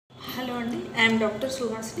Hello Andy, I am Dr.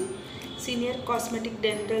 Suhasini, Senior Cosmetic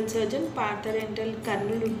Dental Surgeon, Partha Dental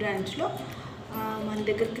Karnulu branch లో మన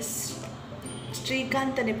దగ్గరికి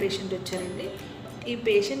శ్రీకాంత్ అనే patient వచ్చారండి. ఈ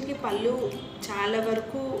పేషెంట్కి పళ్ళు చాలా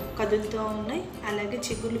వరకు కదులుతూ ఉన్నాయి, అలాగే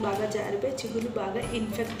చిగుళ్ళు బాగా జారిపోయి చిగుళ్ళు బాగా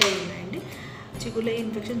ఇన్ఫెక్ట్ అయి ఉన్నాయండి. చిగుళ్ళ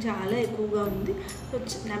ఇన్ఫెక్షన్ చాలా ఎక్కువగా ఉంది,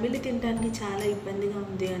 నమిలి తినడానికి చాలా ఇబ్బందిగా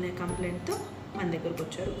ఉంది అనే కంప్లైంట్తో మన దగ్గరకు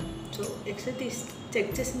వచ్చారు. సో ఎక్స్రే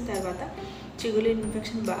చెక్ చేసిన తర్వాత చిగుళ్ళ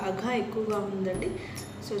ఇన్ఫెక్షన్ బాగా ఎక్కువగా ఉందండి.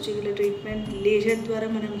 సో చిగుళ్ళ ట్రీట్మెంట్ లేజర్ ద్వారా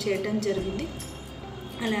మనం చేయడం జరిగింది.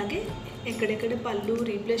 అలాగే ఎక్కడెక్కడ పళ్ళు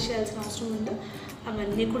రీప్లేస్ చేయాల్సిన అవసరం ఉందో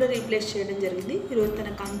అవన్నీ కూడా రీప్లేస్ చేయడం జరిగింది. ఈరోజు తన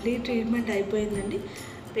కంప్లీట్ ట్రీట్మెంట్ అయిపోయిందండి.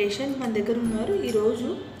 పేషెంట్ మన దగ్గర ఉన్నారు. ఈరోజు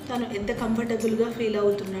తను ఎంత కంఫర్టబుల్గా ఫీల్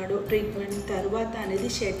అవుతున్నాడో ట్రీట్మెంట్ తర్వాత అనేది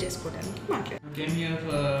షేర్ చేసుకోవడానికి మాట్లాడారు.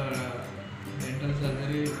 Dental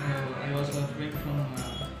surgery. I was suffering from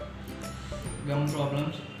gum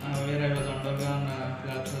problems, where I was undergone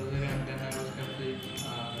flap surgery, and then I was kept the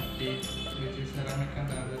teeth, which is ceramic, and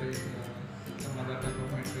the other is some other type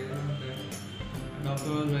of material. And the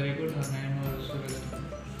doctor was very good. Her name was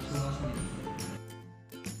Suhasini.